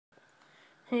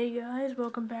Hey guys,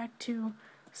 welcome back to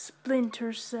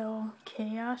Splinter Cell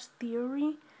Chaos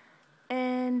Theory.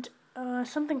 And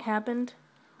something happened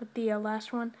with the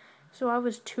last one, so I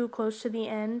was too close to the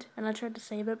end, and I tried to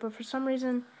save it, but for some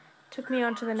reason, it took me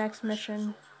on to the next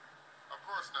mission. Of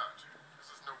course not. This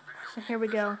is no video So here we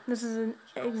go. This is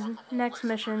the next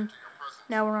mission.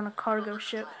 Now we're on a cargo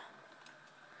ship.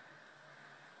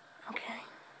 Okay.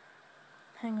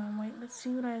 Hang on, wait. Let's see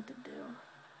what I have to do.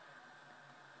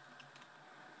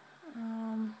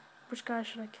 Which guy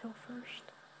should I kill first?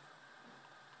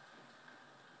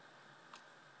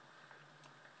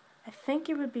 I think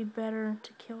it would be better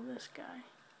to kill this guy.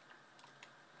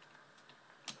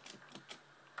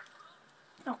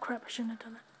 Oh crap, I shouldn't have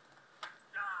done that.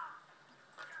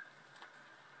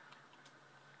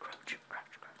 Crouch,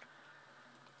 crouch, crouch.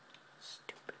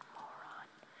 Stupid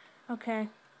moron. Okay.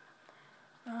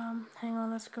 Hang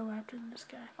on, let's go after this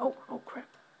guy. Oh crap.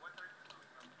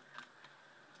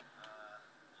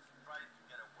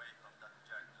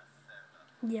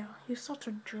 Yeah, he's such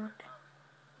a jerk.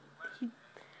 He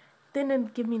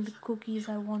didn't give me the cookies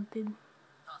I wanted.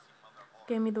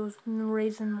 Gave me those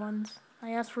raisin ones. I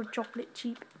asked for chocolate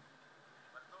chip.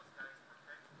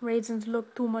 Raisins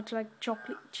look too much like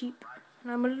chocolate chip,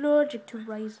 and I'm allergic to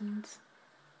raisins.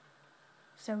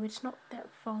 So it's not that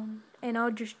fun. And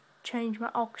I'll just change my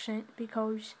accent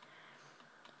because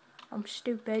I'm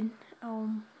stupid.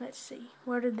 Let's see.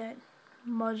 Where did that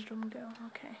Muslim go?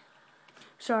 Okay.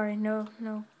 Sorry, no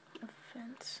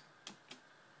offense.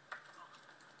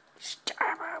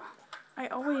 Stab him! I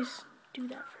always do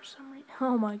that for some reason.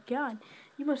 Oh my god,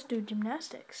 you must do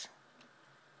gymnastics.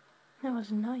 That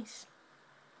was nice.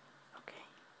 Okay.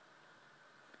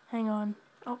 Hang on.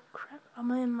 Oh crap, I'm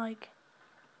in like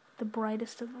the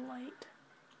brightest of the light.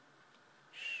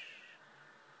 Shh.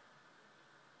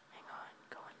 Hang on,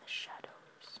 go in the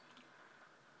shadows.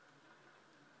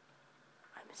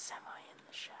 I'm semi in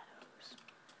the shadows.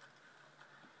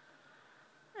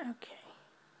 Okay.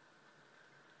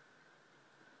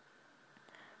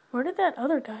 Where did that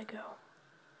other guy go?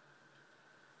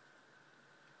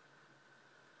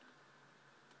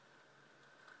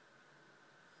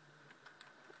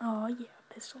 Oh yeah,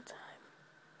 pistol time.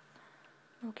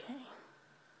 Okay.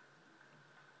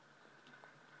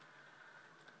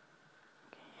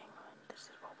 Okay, hang on. This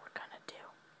is what we're gonna do.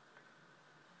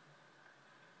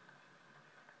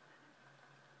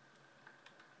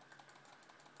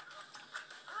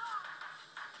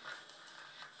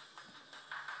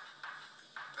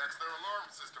 That's their alarm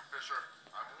system, Fisher.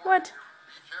 I'm warning What? you.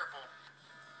 Be careful.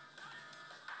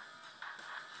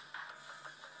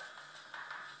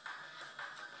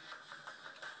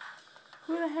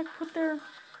 Who the heck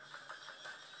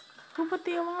Who put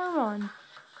the alarm on?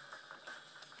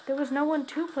 There was no one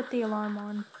to put the alarm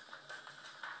on.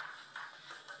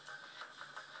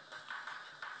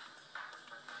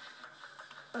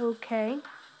 Okay.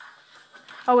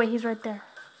 Oh wait, he's right there.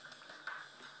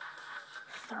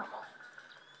 Thermal.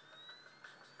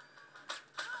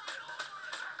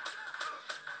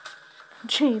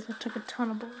 Jeez, that took a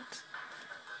ton of bullets.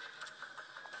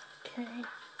 Okay.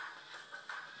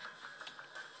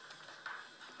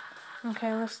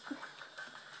 Okay, let's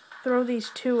throw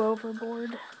these two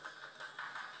overboard.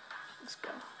 Let's go.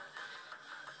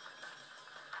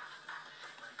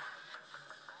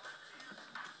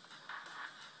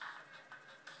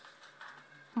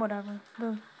 Whatever.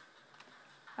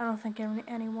 I don't think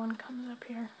anyone comes up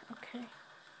here. Okay.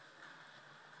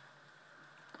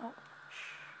 Oh,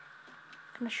 shh.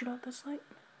 Can I shoot out this light?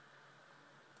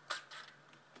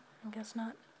 I guess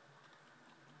not.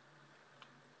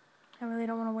 I really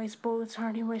don't want to waste bullets. I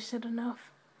already wasted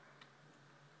enough.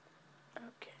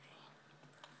 Okay.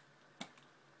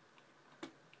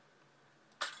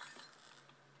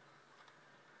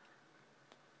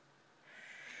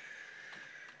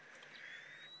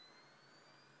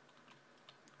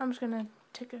 I'm just gonna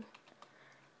take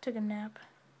a nap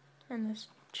in this.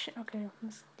 Okay,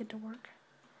 let's get to work.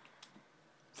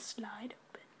 Slide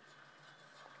open.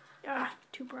 Ah,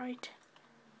 too bright.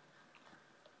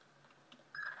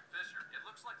 Fisher, it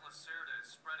looks like Lacerda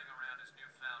is spreading around his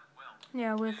newfound wealth.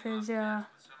 Yeah, with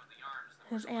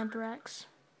his anthrax.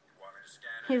 You want me to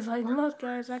scan it? He's like, look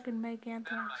guys, I can make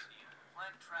anthrax.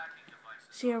 Plant tracking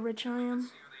devices. See how rich I am? See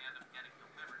who they end up getting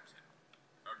delivered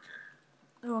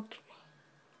to. Okay. Okay.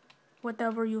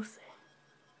 Whatever you say.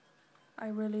 I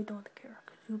really don't care,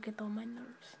 because you get on my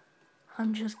nerves.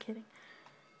 I'm just kidding.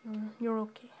 You're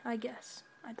okay, I guess.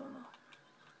 I don't know.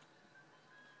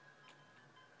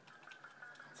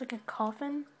 It's like a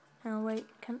coffin. Oh wait,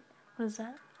 what is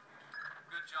that?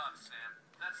 Good job, Sam.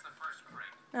 That's the first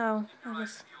crate. Oh, Keep your I eyes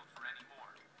guess. peeled for any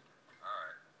more.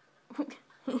 All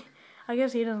right. I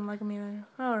guess he doesn't like me either.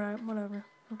 Alright, whatever.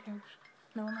 Who cares?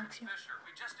 No one likes you. Fisher,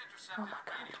 we just Oh intercepted my a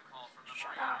God. radio call from the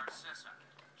Shut Marine up. Narcissa.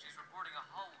 She's reporting a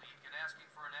hull leak and asking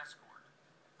for an escort.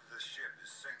 The ship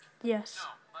is sinking. Yes.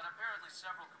 No, but apparently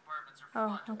several compartments are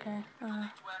Oh, flooded. okay. You'll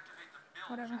need to activate the bilge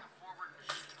Whatever. in the forward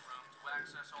machine room to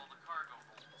access all the cargo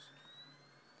holds.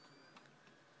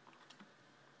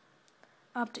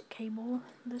 Optic cable.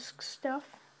 This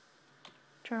stuff.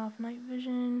 Turn off night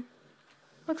vision.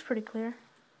 Looks pretty clear.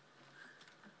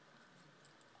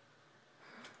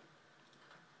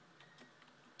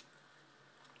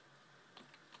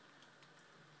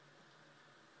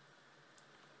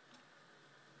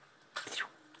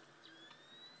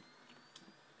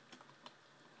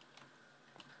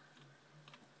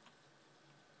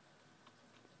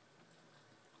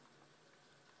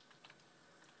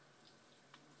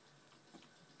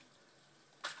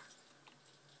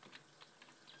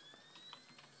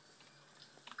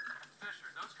 Fisher,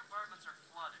 those compartments are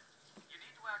flooded. You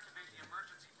need to activate the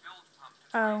emergency bilge pump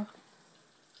to Oh. drain them.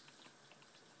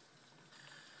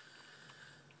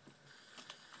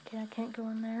 Okay, I can't go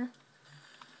in there.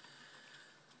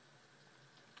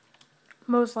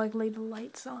 Most likely the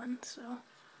light's on, so.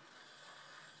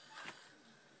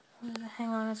 Hang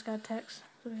on, it's got text.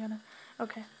 So we gotta.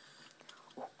 Okay.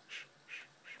 Oh, shh, shh,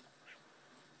 shh, shh.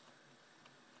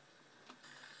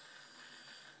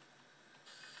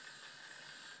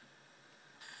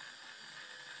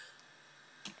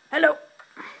 Hello!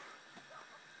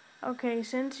 Okay,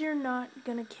 since you're not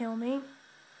gonna kill me,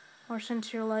 or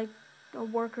since you're like a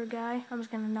worker guy, I'm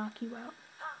just gonna knock you out.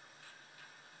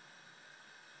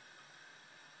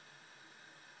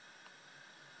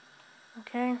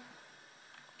 Okay.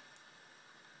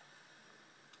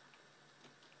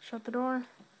 Shut the door.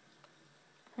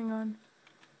 Hang on.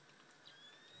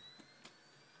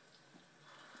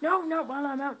 No, not while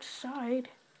I'm outside.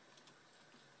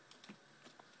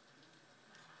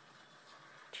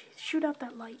 Jeez, shoot out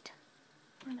that light.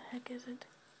 Where the heck is it?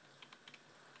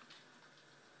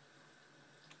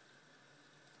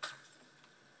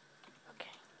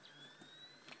 Okay.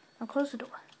 Now close the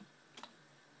door.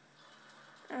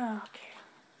 Okay.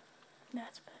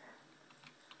 That's better.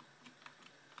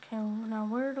 Okay, well, now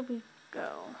where do we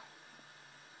go?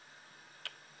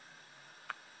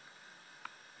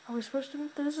 Are we supposed to?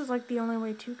 This is like the only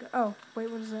way to go. Oh,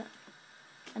 wait, what is that?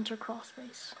 Enter crawl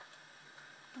space.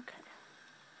 Okay.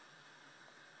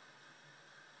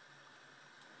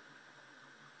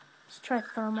 Let's try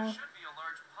thermal. There should be a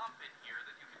large pump in here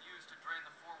that you can use to drain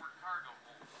the forward cargo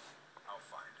hold. I'll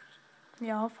find it.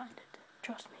 Yeah, I'll find it.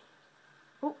 Trust me.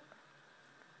 Oh,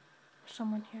 there's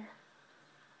someone here.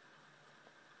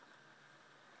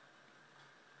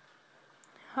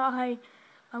 Hi,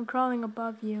 I'm crawling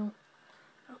above you.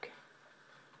 Okay.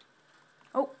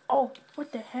 Oh,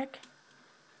 what the heck?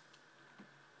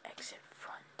 Exit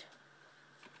front.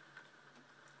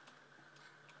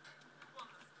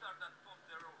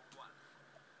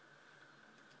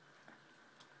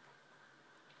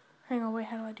 Hang on, wait,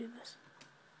 how do I do this?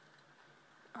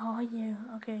 Oh, yeah,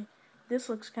 okay. This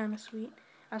looks kind of sweet.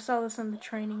 I saw this in the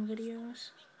training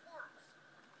videos.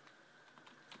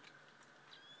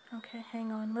 Okay,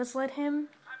 hang on. Let's let him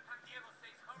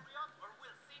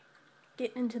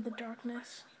get into the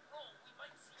darkness.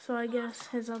 So I guess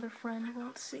his other friend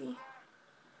won't see.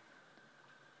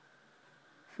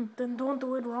 Then don't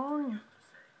do it wrong.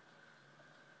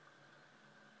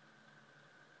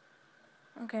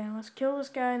 Okay, let's kill this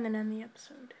guy and then end the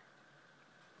episode.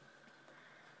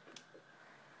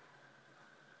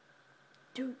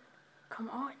 Dude, come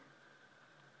on.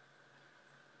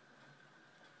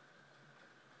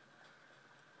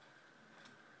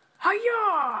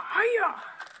 Hiya! Hiya!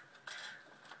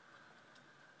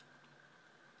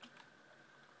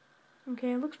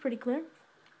 Okay, it looks pretty clear.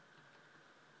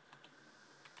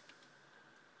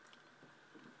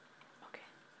 Okay.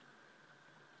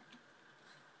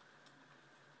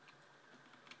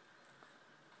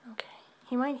 Okay.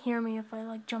 He might hear me if I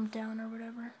like jump down or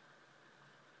whatever.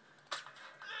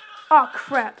 Oh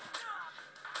crap.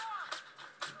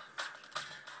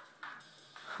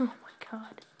 Oh my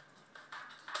god.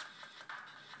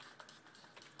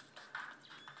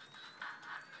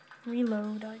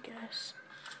 Reload, I guess.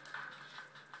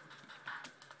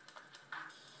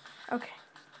 Okay.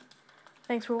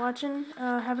 Thanks for watching.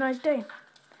 Have a nice day.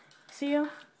 See ya.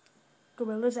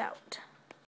 Gorillaz out.